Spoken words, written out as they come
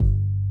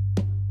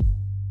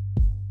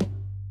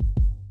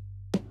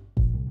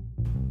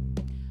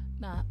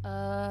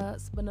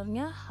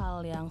Sebenarnya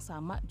hal yang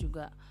sama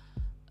juga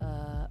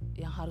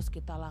yang harus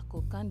kita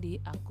lakukan di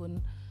akun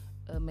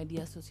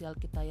media sosial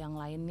kita yang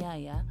lainnya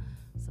ya,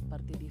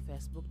 seperti di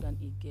Facebook dan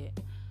IG,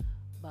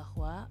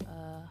 bahwa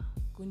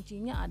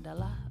kuncinya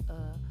adalah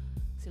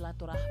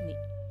silaturahmi.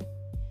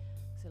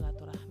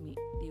 Silaturahmi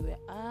di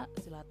WA,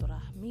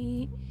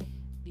 silaturahmi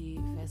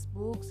di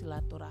Facebook,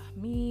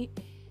 silaturahmi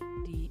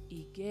di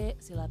IG,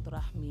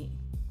 silaturahmi.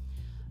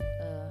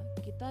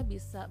 Kita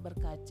bisa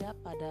berkaca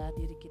pada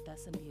diri kita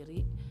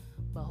sendiri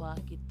bahwa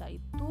kita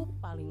itu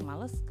paling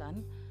males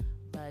kan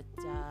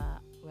baca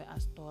WA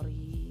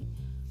story,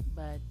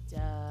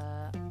 baca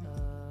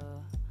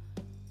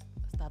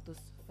status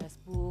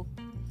Facebook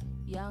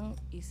yang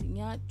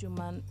isinya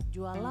cuman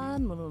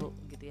jualan melulu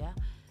gitu ya,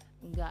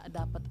 nggak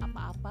dapat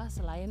apa-apa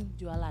selain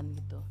jualan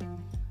gitu.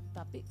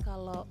 Tapi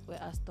kalau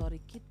WA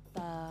story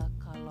kita,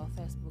 kalau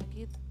Facebook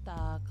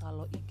kita,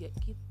 kalau IG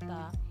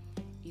kita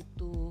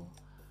itu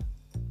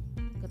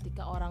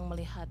ketika orang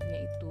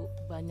melihatnya itu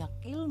banyak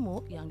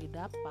ilmu yang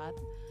didapat,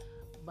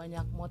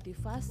 banyak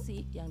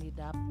motivasi yang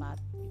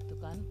didapat, itu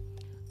kan,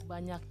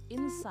 banyak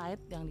insight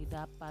yang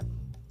didapat.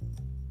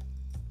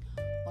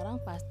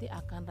 Orang pasti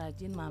akan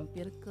rajin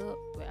mampir ke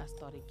WA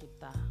story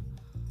kita.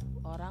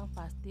 Orang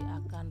pasti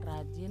akan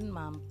rajin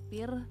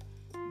mampir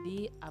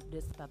di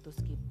update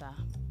status kita.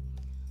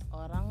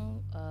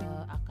 Orang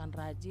akan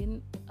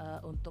rajin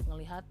untuk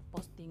melihat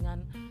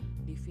postingan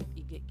di feed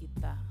IG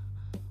kita,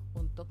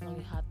 untuk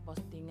melihat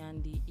postingan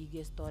di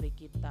IG story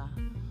kita,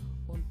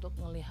 untuk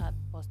melihat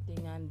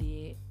postingan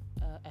di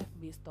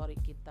FB story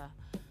kita,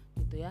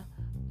 gitu ya.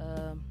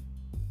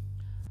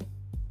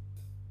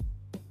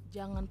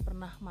 Jangan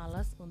pernah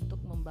malas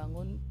untuk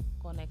membangun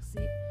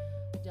koneksi,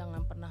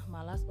 jangan pernah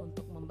malas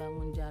untuk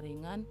membangun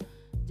jaringan,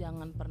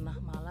 jangan pernah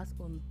malas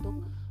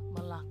untuk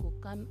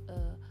melakukan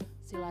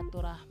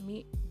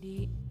silaturahmi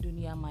di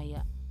dunia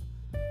maya,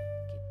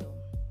 gitu.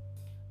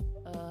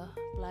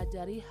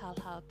 Pelajari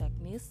hal-hal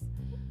teknis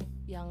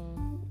yang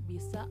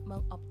bisa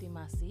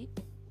mengoptimasi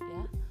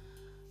ya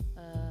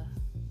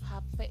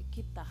HP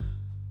kita,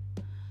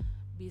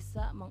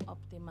 bisa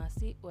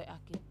mengoptimasi WA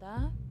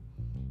kita,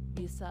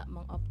 bisa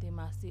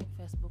mengoptimasi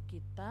Facebook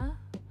kita,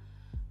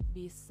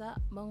 bisa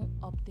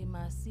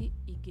mengoptimasi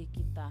IG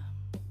kita.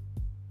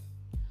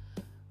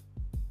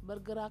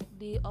 Bergerak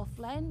di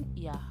offline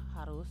ya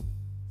harus.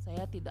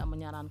 Saya tidak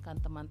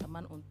menyarankan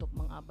teman-teman untuk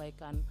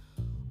mengabaikan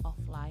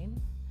offline,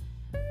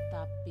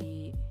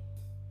 tapi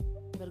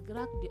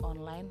bergerak di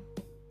online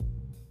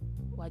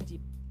wajib.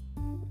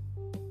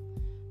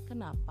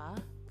 Kenapa?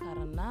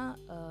 Karena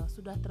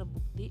sudah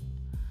terbukti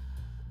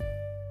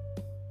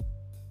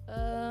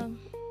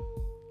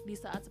di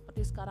saat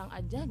seperti sekarang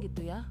aja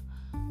gitu ya,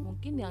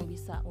 mungkin yang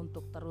bisa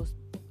untuk terus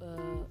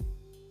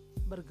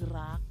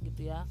bergerak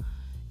gitu ya,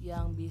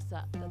 yang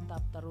bisa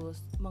tetap terus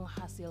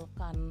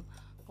menghasilkan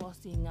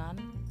closingan,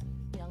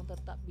 yang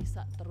tetap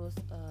bisa terus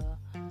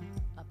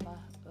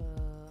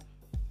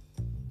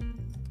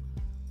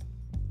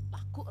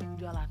laku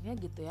jualannya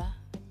gitu ya,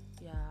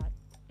 ya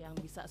yang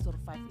bisa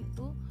survive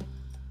itu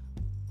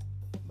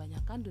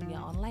banyakkan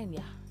dunia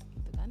online ya,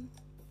 gitu kan.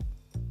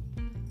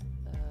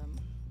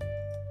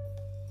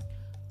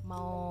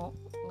 Mau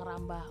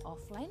ngerambah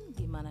offline,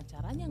 gimana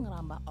caranya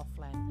ngerambah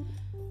offline?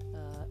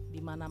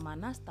 Di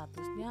mana-mana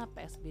statusnya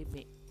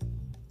PSBB,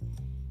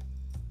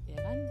 ya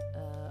kan?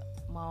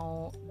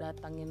 Mau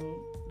datangin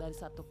dari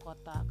satu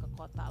kota ke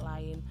kota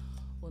lain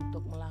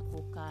untuk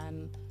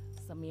melakukan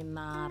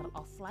seminar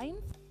offline,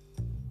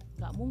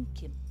 nggak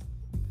mungkin.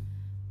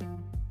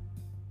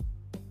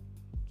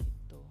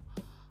 Gitu.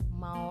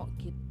 Mau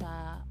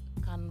kita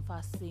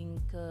canvassing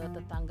ke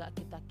tetangga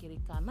kita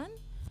kiri kanan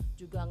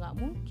juga nggak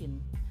mungkin,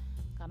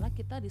 karena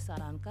kita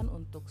disarankan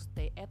untuk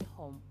stay at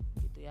home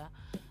gitu ya,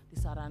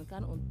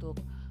 disarankan untuk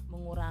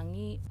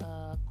mengurangi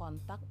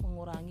kontak,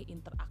 mengurangi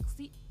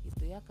interaksi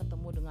gitu ya,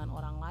 ketemu dengan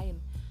orang lain.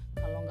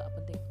 Kalau nggak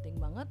penting-penting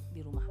banget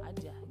di rumah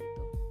aja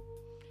gitu.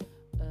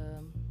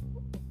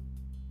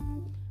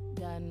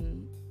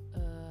 Dan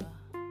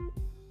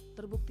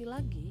terbukti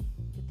lagi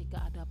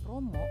ketika ada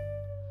promo,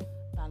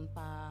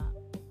 tanpa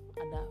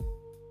ada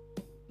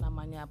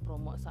namanya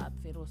promo saat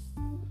virus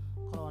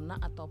corona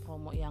atau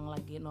promo yang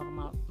lagi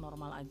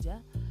normal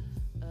aja,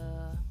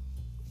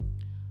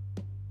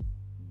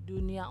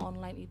 dunia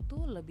online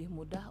itu lebih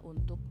mudah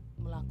untuk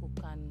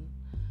melakukan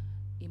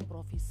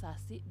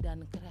improvisasi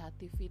dan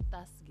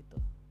kreativitas gitu.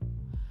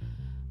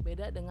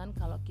 Beda dengan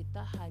kalau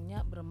kita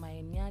hanya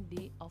bermainnya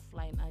di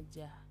offline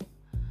aja.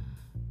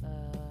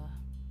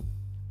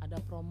 Ada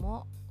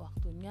promo,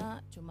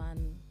 waktunya cuman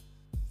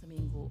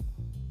seminggu.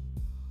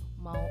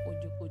 Mau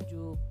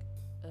ujuk-ujuk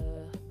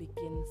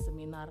bikin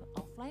seminar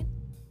offline,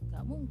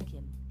 gak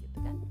mungkin gitu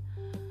kan.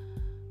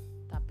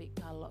 Tapi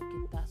kalau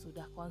kita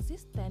sudah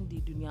konsisten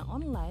di dunia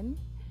online,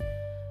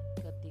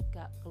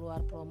 ketika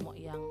keluar promo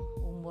yang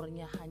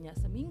umurnya hanya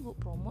seminggu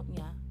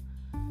promonya,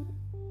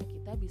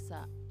 kita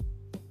bisa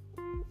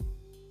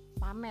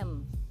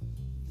panen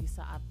di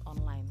saat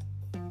online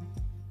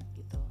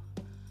gitu.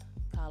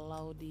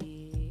 Kalau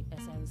di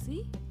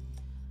Esensi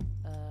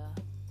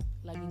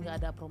lagi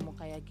nggak ada promo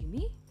kayak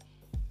gini,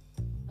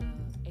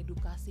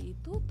 edukasi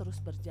itu terus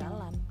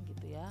berjalan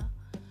gitu ya.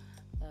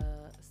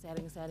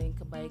 Sharing-sharing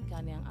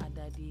kebaikan yang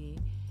ada di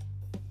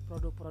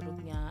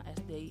produk-produknya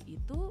SDI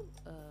itu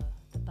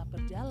tetap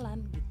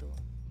berjalan gitu,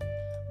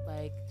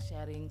 baik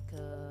sharing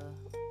ke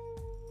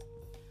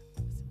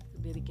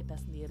diri kita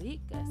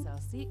sendiri, ke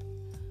SLC,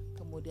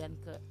 kemudian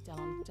ke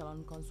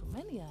calon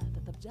konsumen ya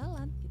tetap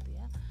jalan gitu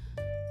ya,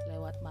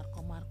 lewat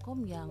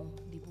markom-markom yang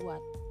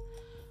dibuat,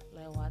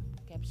 lewat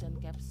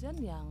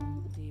caption-caption yang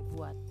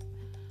dibuat.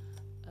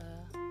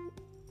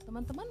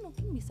 Teman-teman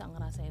mungkin bisa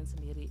ngerasain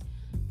sendiri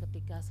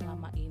ketika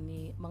selama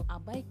ini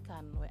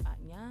mengabaikan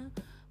WA-nya,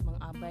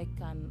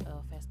 mengabaikan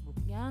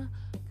Facebook-nya,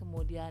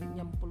 kemudian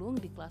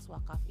nyemplung di kelas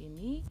wakaf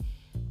ini,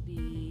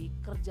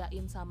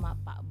 dikerjain sama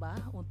Pak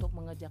Bah untuk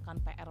mengerjakan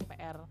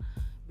PR-PR,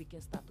 bikin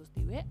status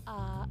di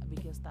WA,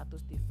 bikin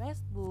status di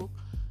Facebook,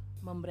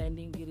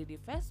 membranding diri di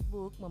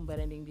Facebook,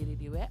 membranding diri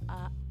di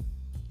WA.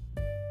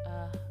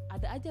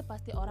 Ada aja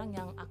pasti orang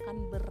yang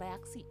akan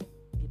bereaksi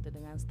gitu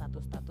dengan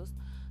status-status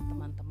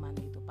teman-teman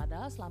gitu.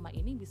 Padahal selama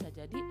ini bisa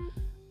jadi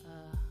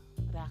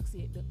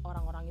reaksi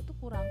orang-orang itu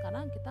kurang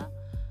karena kita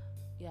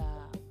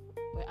ya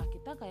WA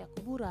kita kayak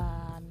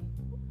kuburan,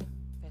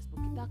 Facebook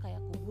kita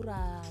kayak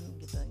kuburan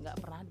gitu, nggak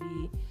pernah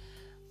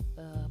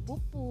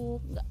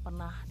dipupuk, nggak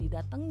pernah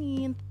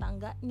didatengin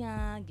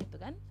tetangganya gitu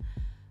kan,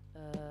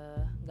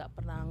 nggak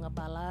pernah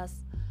ngebalas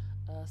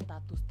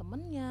status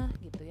temennya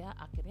gitu ya.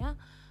 Akhirnya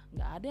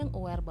nggak ada yang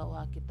aware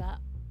bahwa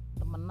kita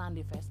temenan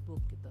di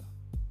Facebook gitu.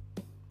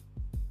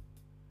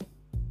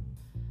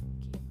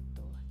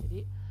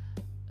 Jadi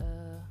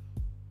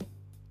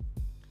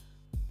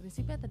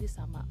prinsipnya tadi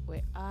sama,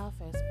 WA,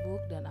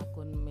 Facebook, dan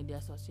akun media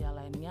sosial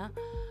lainnya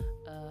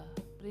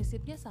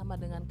prinsipnya sama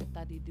dengan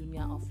kita di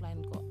dunia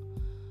offline kok.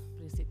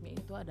 Prinsipnya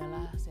itu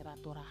adalah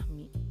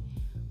silaturahmi.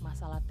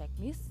 Masalah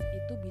teknis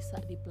itu bisa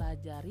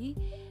dipelajari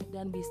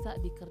dan bisa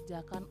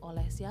dikerjakan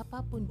oleh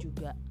siapapun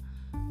juga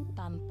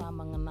tanpa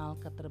mengenal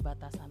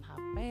keterbatasan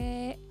HP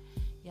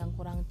yang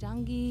kurang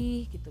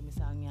canggih gitu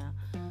misalnya,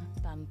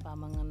 tanpa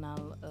mengenal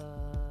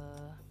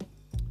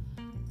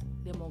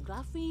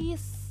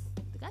demografis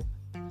gitu kan,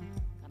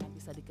 karena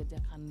bisa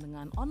dikerjakan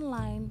dengan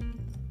online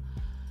gitu.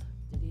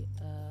 Jadi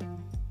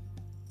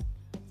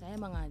saya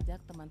mengajak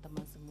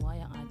teman-teman semua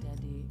yang ada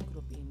di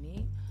grup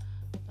ini,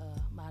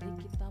 mari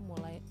kita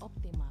mulai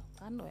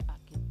optimalkan WA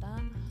kita,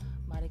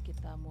 mari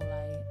kita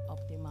mulai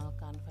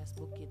optimalkan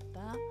Facebook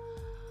kita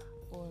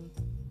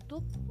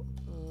untuk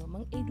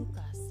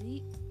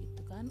mengedukasi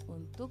gitu kan,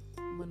 untuk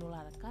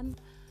menularkan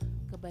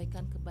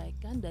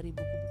kebaikan-kebaikan dari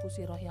buku-buku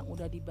sirah yang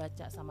udah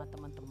dibaca sama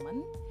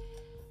teman-teman,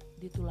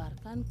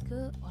 ditularkan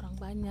ke orang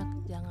banyak,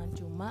 jangan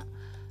cuma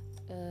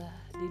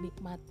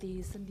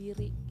dinikmati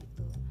sendiri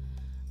gitu,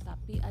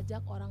 tapi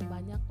ajak orang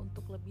banyak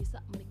untuk lebih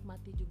bisa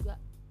menikmati juga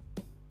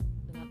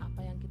dengan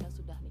apa yang kita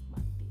sudah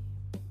nikmati.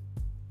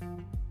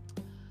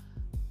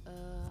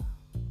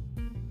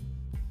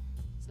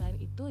 Selain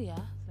itu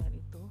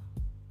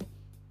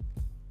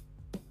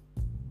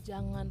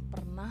jangan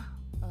pernah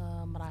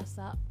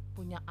merasa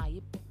punya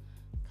aib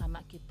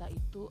karena kita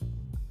itu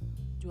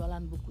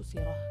jualan buku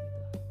sirah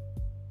gitu.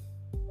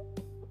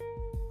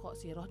 Kok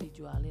sirah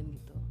dijualin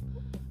gitu?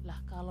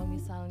 Lah kalau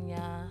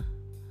misalnya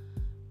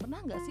pernah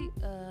nggak sih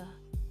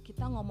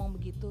kita ngomong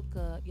begitu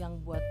ke yang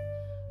buat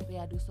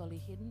Riyadus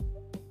Sholihin?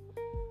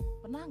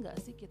 Pernah nggak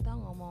sih kita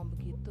ngomong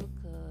begitu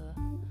ke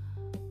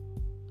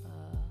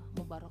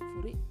Mubarak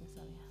Furi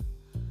misalnya?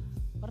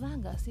 Pernah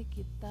nggak sih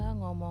kita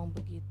ngomong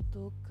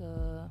begitu ke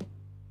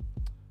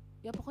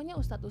ya pokoknya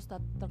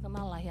ustadz-ustadz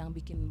terkenal lah yang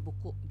bikin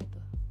buku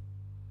gitu?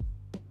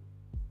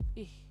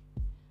 Ih,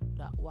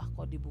 dakwah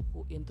kok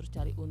dibukuin terus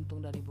cari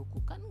untung dari buku,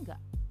 kan enggak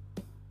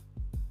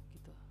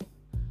gitu.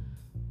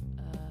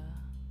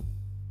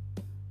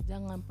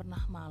 Jangan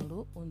pernah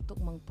malu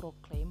untuk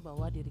mengproklaim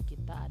bahwa diri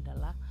kita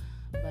adalah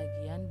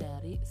bagian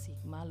dari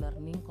Sigma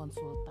Learning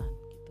Consultant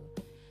gitu.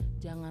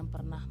 Jangan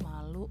pernah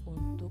malu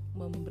untuk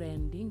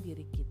membranding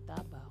diri kita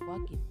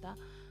bahwa kita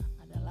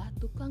adalah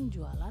tukang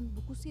jualan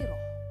buku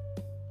sirah.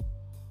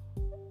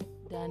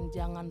 Dan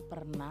jangan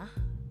pernah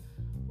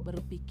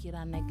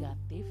berpikiran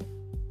negatif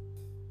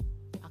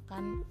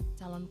akan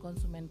calon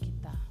konsumen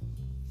kita.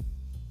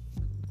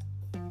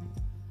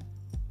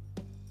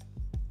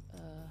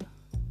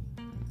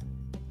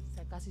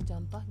 Saya kasih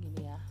contoh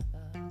gini ya,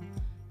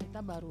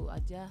 kita baru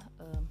aja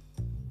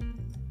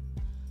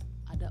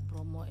ada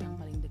promo yang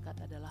paling dekat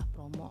adalah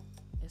promo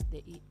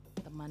SDI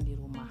teman di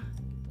rumah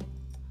gitu.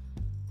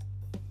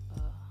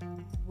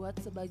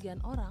 Buat sebagian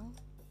orang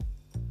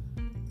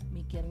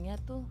mikirnya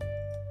tuh,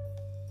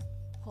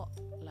 kok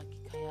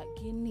lagi kayak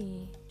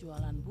gini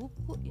jualan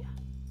buku ya,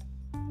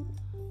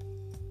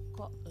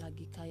 kok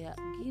lagi kayak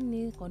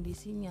gini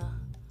kondisinya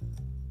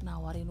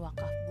nawarin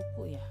wakaf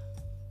buku ya,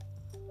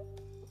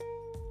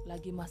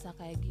 lagi masa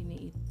kayak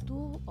gini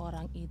itu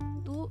orang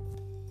itu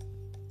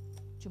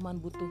cuman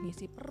butuh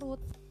ngisi perut,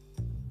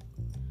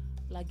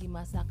 lagi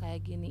masa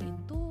kayak gini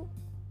itu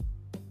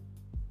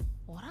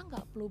orang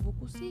gak perlu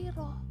buku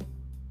sirah,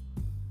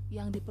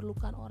 yang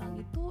diperlukan orang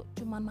itu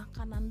cuman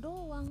makanan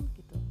doang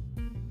gitu.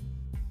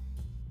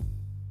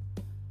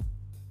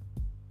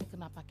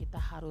 Kenapa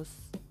kita harus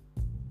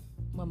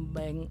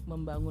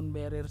membangun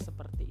barrier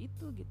seperti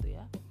itu gitu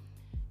ya?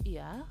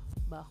 Iya,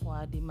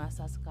 bahwa di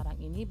masa sekarang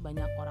ini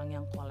banyak orang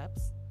yang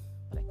kolaps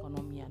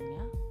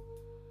perekonomiannya,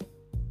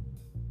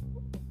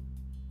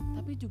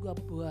 tapi juga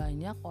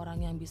banyak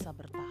orang yang bisa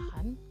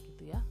bertahan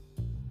gitu ya.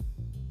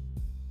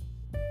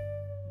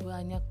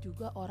 Banyak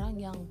juga orang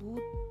yang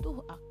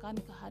butuh akan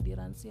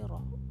kehadiran si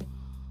Roh.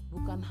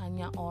 Bukan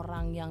hanya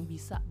orang yang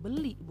bisa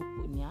beli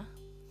bukunya,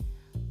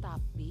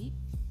 tapi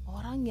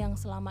orang yang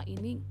selama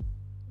ini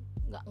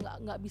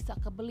nggak bisa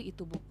kebeli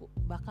itu buku,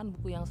 bahkan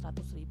buku yang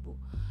 100.000,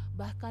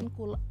 bahkan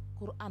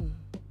Quran.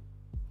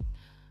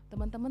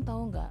 Teman-teman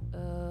tahu nggak?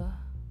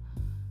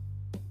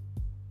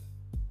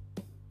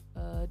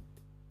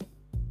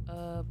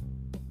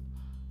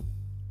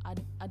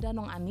 Ada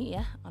Nong Ani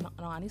ya,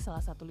 Nong Ani salah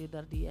satu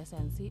leader di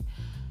Esensi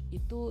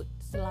itu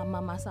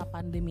selama masa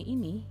pandemi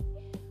ini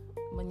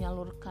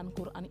menyalurkan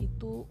Quran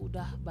itu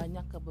udah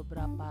banyak ke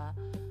beberapa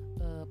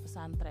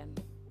pesantren.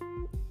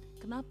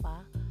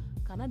 Kenapa?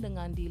 Karena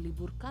dengan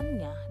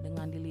diliburkannya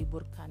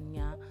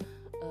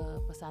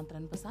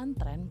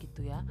pesantren-pesantren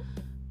gitu ya,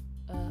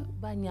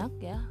 banyak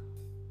ya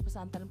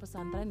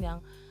pesantren-pesantren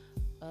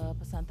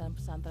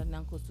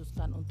yang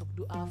khususkan untuk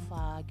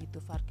duafa gitu,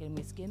 fakir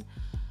miskin.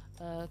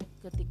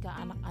 Ketika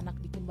anak-anak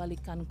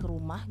dikembalikan ke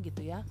rumah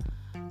gitu ya,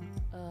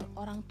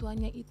 orang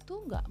tuanya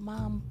itu nggak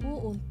mampu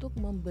untuk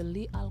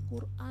membeli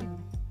Al-Quran.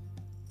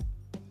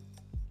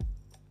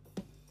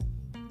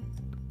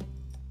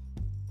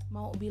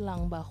 Mau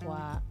bilang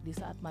bahwa di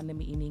saat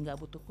pandemi ini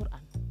nggak butuh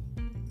Quran?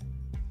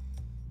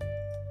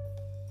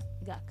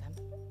 Nggak kan?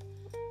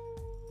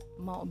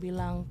 Mau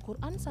bilang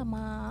Quran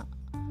sama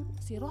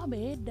Sirah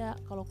beda.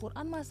 Kalau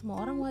Quran mah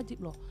semua orang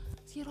wajib loh.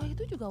 Sirah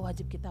itu juga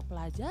wajib kita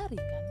pelajari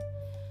kan.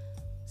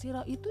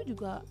 Sirah itu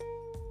juga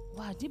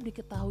wajib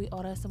diketahui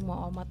oleh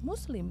semua umat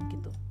muslim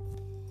gitu.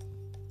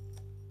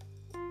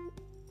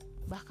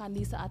 Bahkan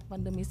di saat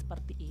pandemi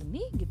seperti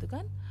ini gitu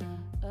kan,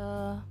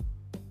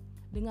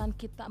 dengan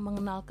kita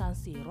mengenalkan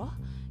sirah,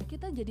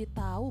 kita jadi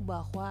tahu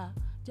bahwa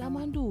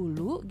zaman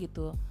dulu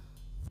gitu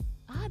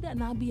ada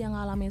nabi yang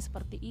ngalamin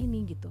seperti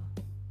ini gitu.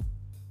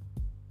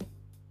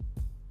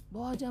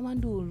 Bahwa zaman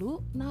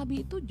dulu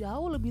nabi itu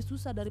jauh lebih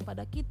susah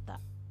daripada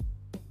kita.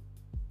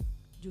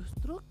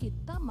 Justru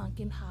kita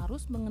makin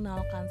harus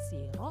mengenalkan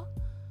sirah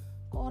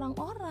ke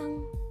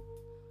orang-orang.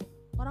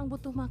 Orang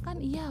butuh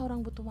makan, iya orang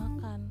butuh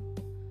makan.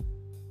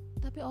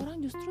 Tapi orang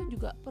justru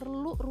juga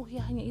perlu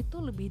ruhiyahnya itu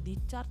lebih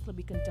di-charge,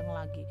 lebih kenceng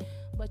lagi.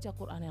 Baca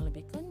Qurannya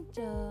lebih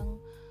kenceng,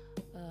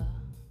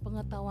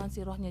 pengetahuan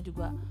sirahnya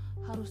juga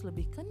harus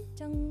lebih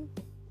kenceng.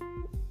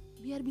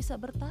 Biar bisa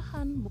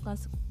bertahan,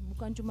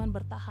 bukan cuman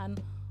bertahan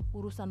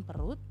urusan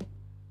perut,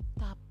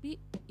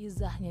 tapi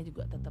izahnya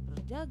juga tetap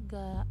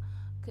terjaga,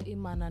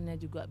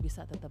 keimanannya juga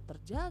bisa tetap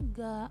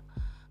terjaga,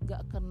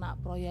 gak kena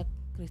proyek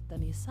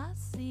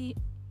kristenisasi.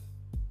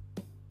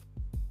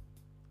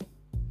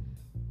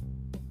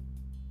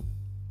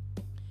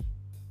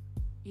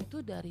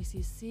 Itu dari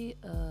sisi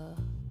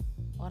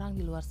orang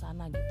di luar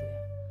sana gitu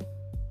ya.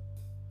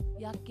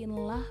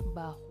 Yakinlah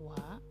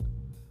bahwa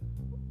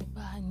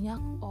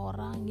banyak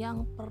orang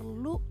yang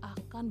perlu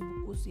akan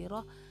buku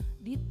sirah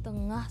di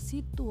tengah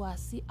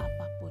situasi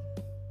apapun.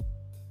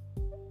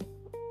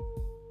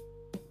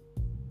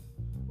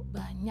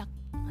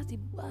 Masih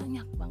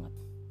banyak banget.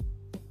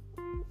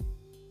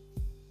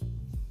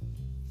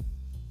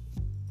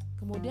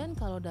 Kemudian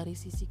kalau dari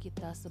sisi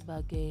kita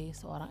sebagai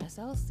seorang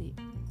SLC,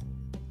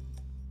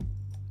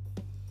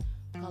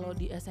 kalau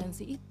di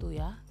Esensi itu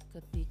ya,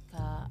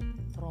 ketika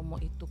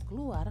promo itu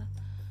keluar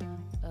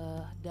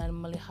dan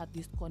melihat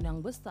diskon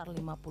yang besar 50%,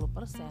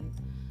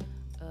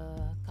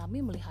 kami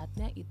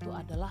melihatnya itu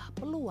adalah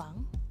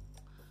peluang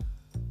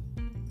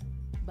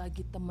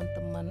bagi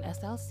teman-teman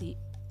SLC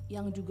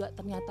yang juga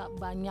ternyata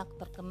banyak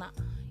terkena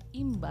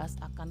imbas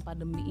akan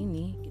pandemi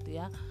ini gitu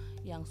ya.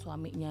 Yang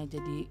suaminya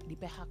jadi di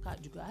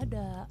PHK juga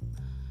ada,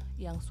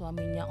 yang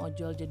suaminya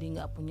ojol jadi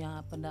nggak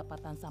punya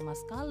pendapatan sama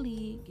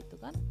sekali gitu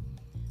kan,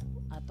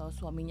 atau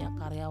suaminya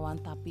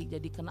karyawan tapi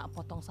jadi kena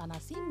potong sana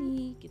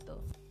sini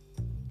gitu.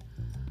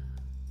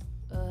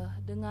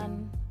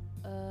 Dengan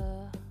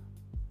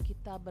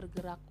kita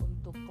bergerak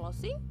untuk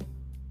closing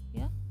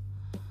ya,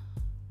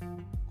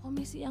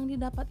 komisi yang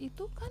didapat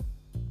itu kan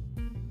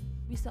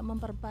bisa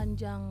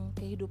memperpanjang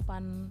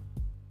kehidupan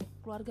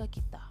keluarga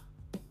kita.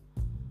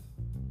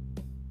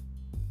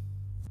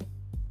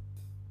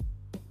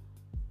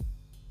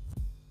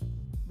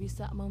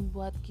 Bisa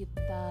membuat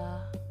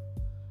kita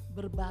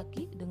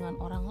berbagi dengan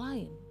orang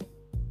lain.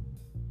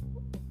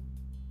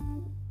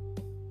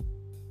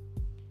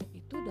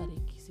 Itu dari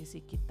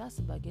sisi kita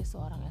sebagai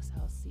seorang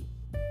SLC.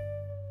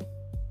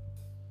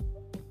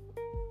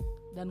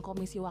 Dan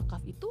komisi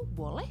wakaf itu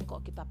boleh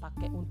kok kita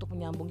pakai untuk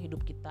menyambung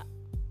hidup kita.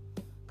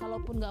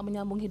 Kalaupun nggak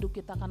menyambung hidup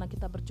kita karena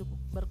kita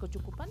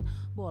berkecukupan,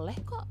 boleh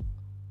kok.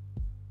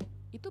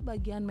 Itu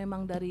bagian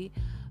memang dari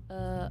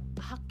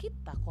hak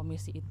kita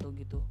komisi itu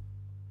gitu.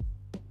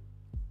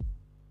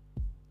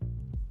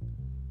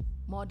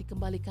 Mau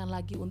dikembalikan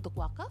lagi untuk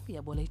wakaf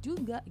ya boleh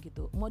juga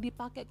gitu. Mau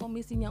dipakai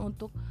komisinya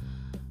untuk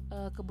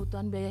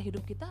kebutuhan biaya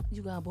hidup kita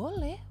juga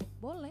boleh,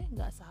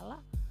 nggak salah.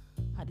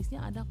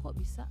 Hadisnya ada kok,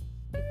 bisa.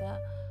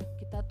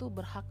 Kita tuh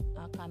berhak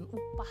akan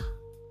upah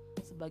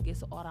sebagai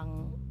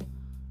seorang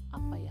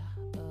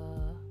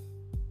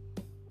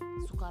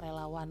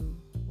sukarelawan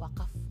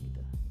wakaf gitu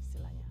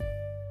istilahnya.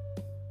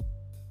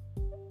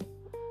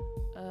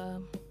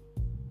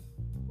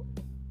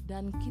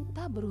 Dan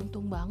kita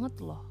beruntung banget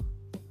loh,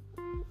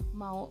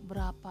 mau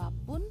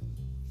berapapun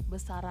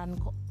besaran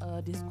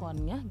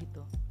diskonnya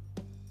gitu,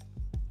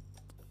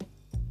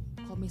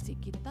 komisi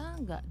kita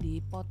nggak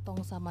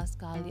dipotong sama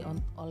sekali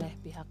oleh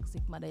pihak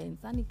Sigma Daya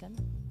Insani kan.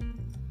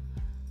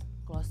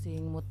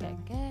 Closing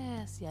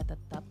mutekes ya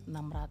tetap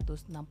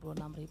 666.000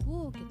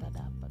 kita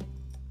dapat.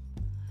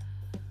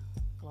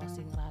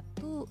 Closing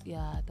ratu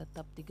ya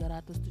tetap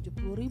 370.000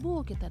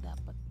 kita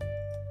dapat.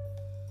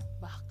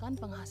 Bahkan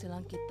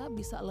penghasilan kita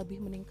bisa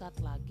lebih meningkat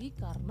lagi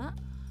karena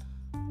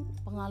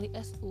pengali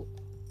SU.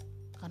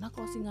 Karena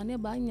closingannya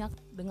banyak,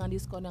 dengan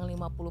diskon yang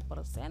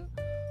 50%,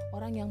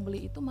 orang yang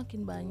beli itu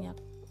makin banyak.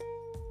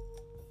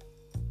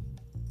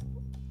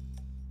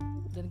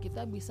 Dan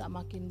kita bisa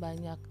makin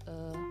banyak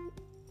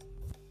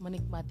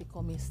menikmati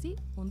komisi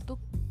untuk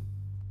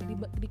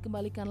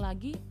dikembalikan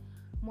lagi,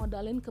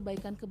 modalin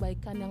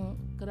kebaikan-kebaikan yang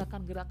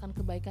gerakan-gerakan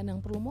kebaikan yang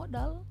perlu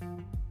modal,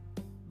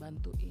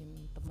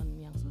 bantuin temen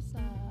yang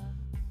susah,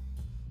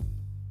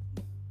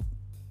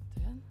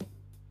 kan?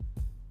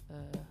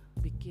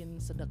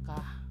 Bikin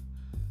sedekah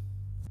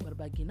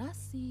berbagi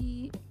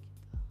nasi gitu.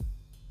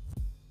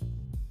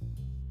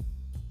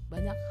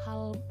 Banyak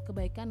hal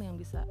kebaikan yang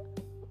bisa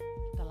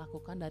kita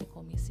lakukan dari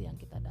komisi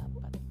yang kita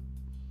dapat.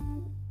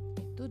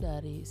 Itu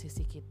dari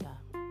sisi kita.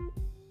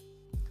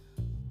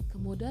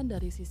 Kemudian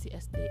dari sisi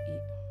SDI,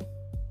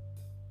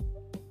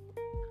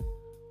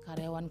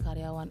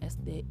 karyawan-karyawan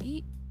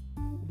SDI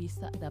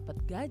bisa dapat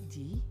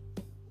gaji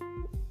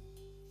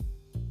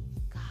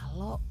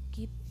kalau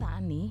kita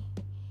nih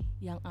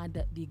yang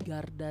ada di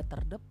garda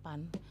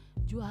terdepan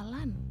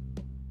jualan.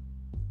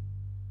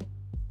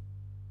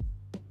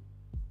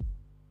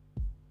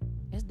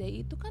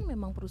 SDI itu kan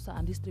memang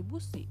perusahaan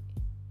distribusi,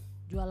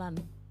 jualan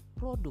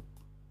produk.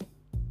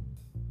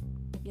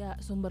 Ya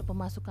sumber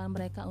pemasukan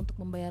mereka untuk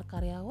membayar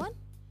karyawan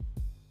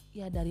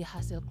ya dari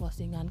hasil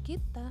closingan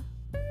kita.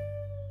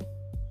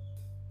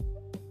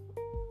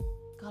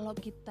 Kalau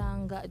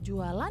kita nggak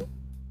jualan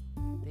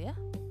gitu ya,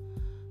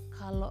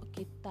 kalau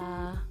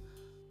kita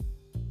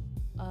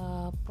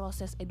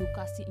proses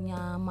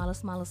edukasinya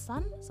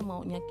males-malesan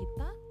semaunya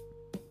kita,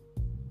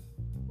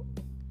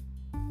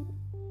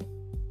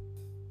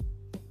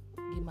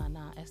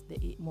 gimana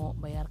SDI mau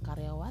bayar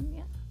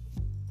karyawannya?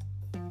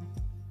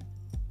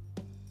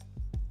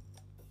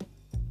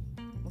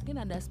 Mungkin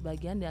ada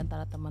sebagian di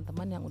antara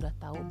teman-teman yang udah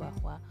tahu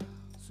bahwa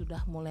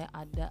sudah mulai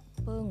ada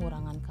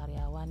pengurangan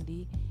karyawan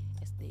di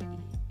SDI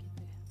gitu ya.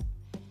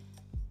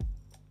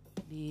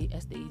 Di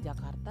SDI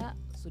Jakarta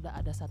sudah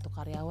ada 1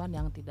 karyawan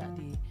yang tidak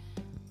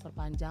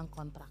diperpanjang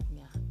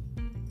kontraknya.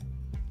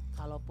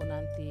 Kalaupun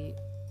nanti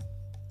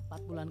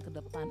 4 bulan ke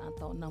depan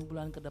atau 6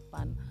 bulan ke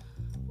depan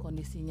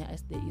kondisinya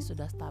SDI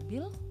sudah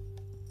stabil,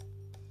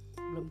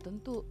 belum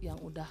tentu yang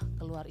udah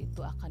keluar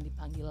itu akan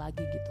dipanggil lagi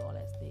gitu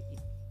oleh SDI.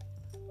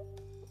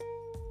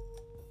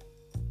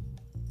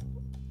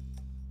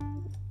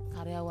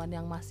 Karyawan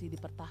yang masih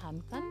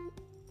dipertahankan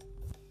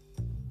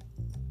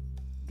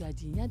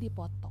gajinya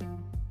dipotong,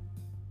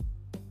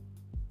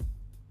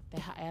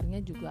 THR-nya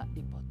juga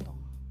dipotong.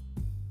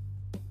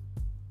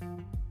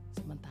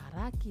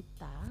 Sementara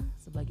kita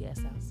sebagai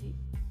SLC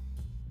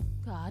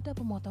gak ada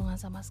pemotongan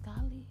sama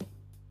sekali,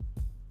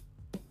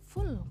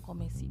 full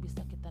komisi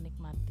bisa kita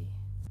nikmati.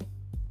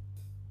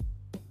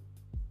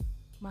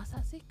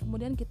 Masa sih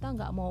kemudian kita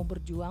gak mau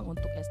berjuang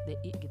untuk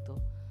SDI gitu?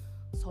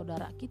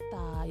 Saudara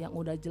kita yang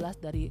udah jelas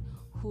dari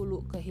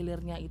hulu ke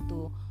hilirnya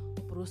itu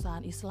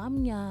perusahaan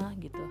Islamnya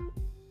gitu,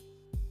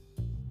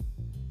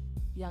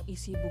 yang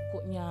isi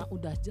bukunya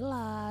udah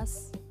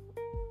jelas,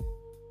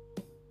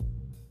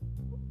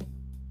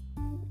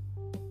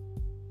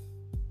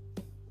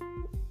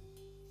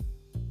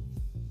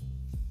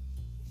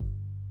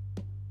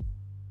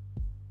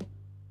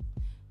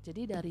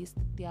 jadi dari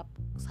setiap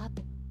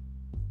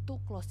satu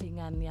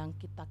closingan yang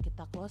kita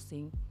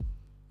closing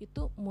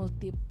itu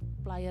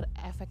multiplier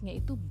efeknya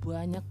itu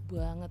banyak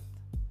banget.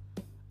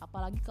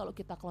 Apalagi kalau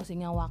kita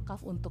closingnya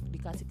wakaf untuk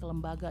dikasih ke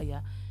lembaga ya,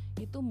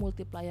 itu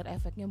multiplier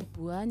efeknya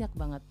banyak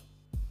banget.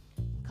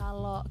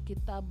 Kalau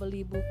kita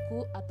beli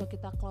buku atau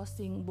kita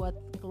closing buat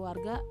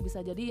keluarga, bisa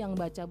jadi yang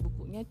baca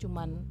bukunya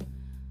cuman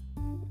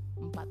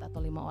 4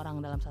 atau 5 orang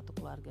dalam satu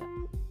keluarga.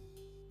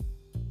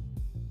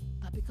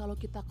 Tapi kalau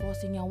kita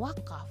closingnya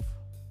wakaf,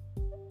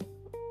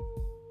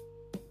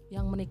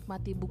 yang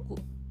menikmati buku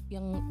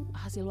yang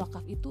hasil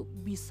wakaf itu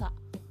bisa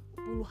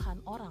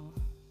puluhan orang.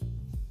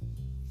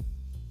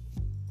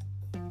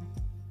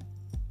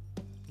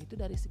 Itu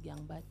dari segi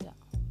yang baca.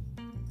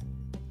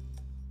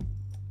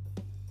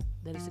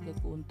 Dari segi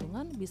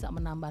keuntungan bisa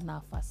menambah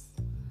nafas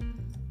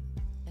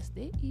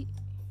SDI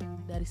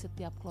dari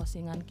setiap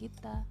closingan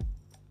kita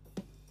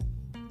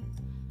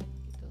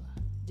gitu.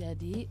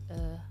 Jadi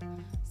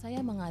saya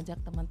mengajak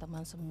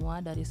teman-teman semua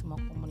dari semua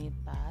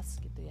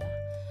komunitas gitu ya,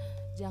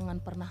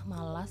 jangan pernah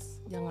malas,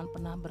 jangan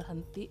pernah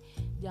berhenti,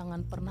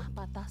 jangan pernah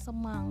patah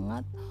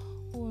semangat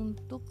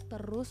untuk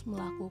terus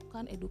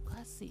melakukan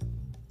edukasi.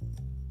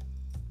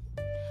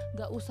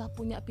 Gak usah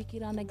punya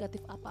pikiran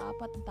negatif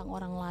apa-apa tentang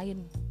orang lain,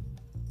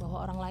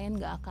 bahwa orang lain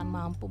gak akan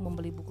mampu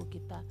membeli buku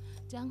kita.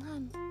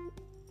 Jangan.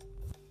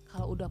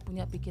 Kalau udah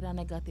punya pikiran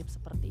negatif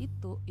seperti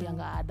itu, ya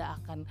gak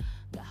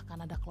akan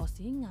ada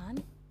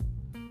closingan.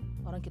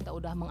 Orang kita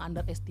udah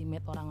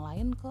mengunderestimate orang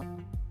lain kok.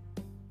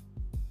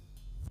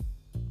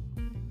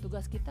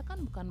 Tugas kita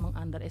kan bukan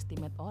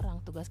mengunderestimate orang,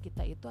 tugas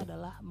kita itu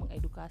adalah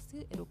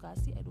mengedukasi,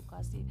 edukasi.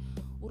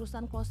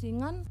 Urusan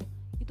closingan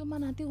itu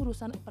mah nanti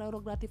urusan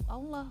prerogatif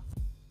Allah.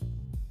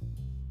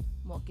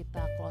 Mau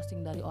kita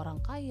closing dari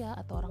orang kaya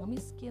atau orang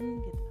miskin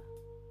gitu.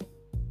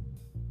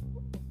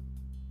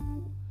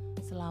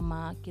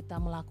 Selama kita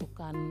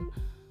melakukan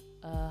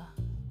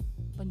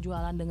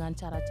penjualan dengan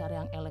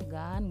cara-cara yang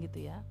elegan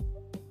gitu ya,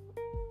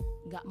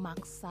 gak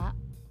maksa.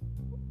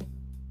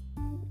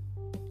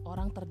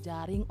 Orang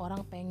terjaring,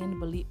 orang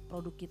pengen beli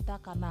produk kita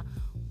karena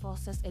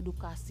proses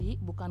edukasi,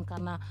 bukan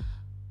karena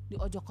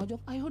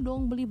diojok-ojok, ayo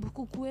dong beli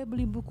buku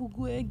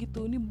gue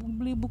gitu, ini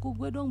beli buku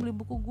gue dong, beli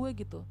buku gue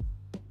gitu.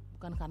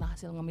 Bukan karena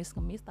hasil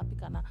ngemis-ngemis, tapi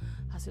karena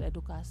hasil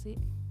edukasi.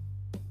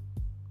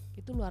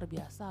 Itu luar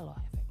biasa loh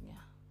efeknya.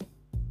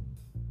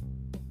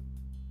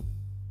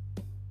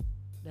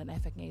 Dan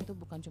efeknya itu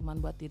bukan cuma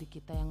buat diri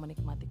kita yang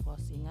menikmati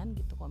closingan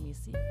gitu,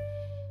 komisi,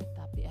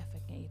 tapi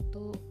efeknya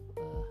itu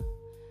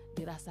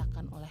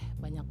dirasakan oleh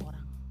banyak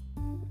orang.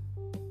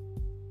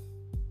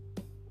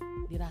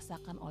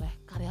 Dirasakan oleh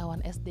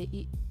karyawan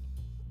SDI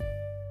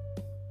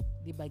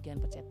di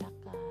bagian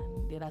percetakan,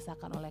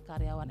 dirasakan oleh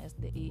karyawan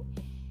SDI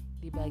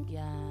di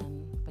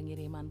bagian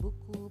pengiriman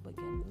buku,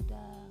 bagian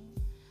gudang,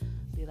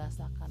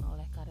 dirasakan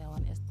oleh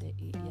karyawan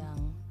SDI yang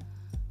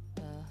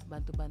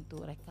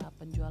bantu-bantu rekap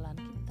penjualan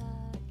kita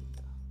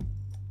gitu.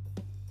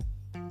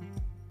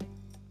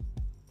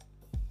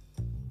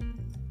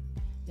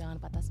 Jangan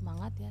patah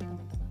semangat ya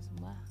teman-teman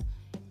semua,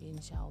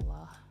 insya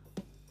Allah.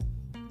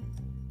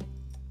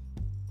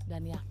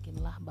 Dan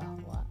yakinlah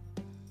bahwa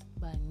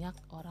banyak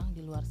orang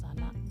di luar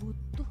sana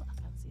butuh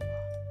akan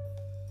siroh.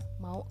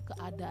 Mau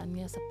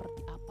keadaannya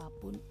seperti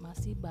apapun,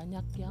 masih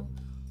banyak yang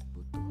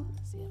butuh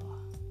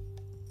siroh.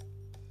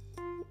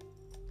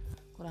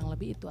 Kurang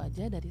lebih itu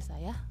aja dari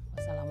saya.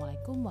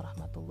 Wassalamualaikum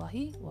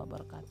warahmatullahi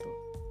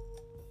wabarakatuh.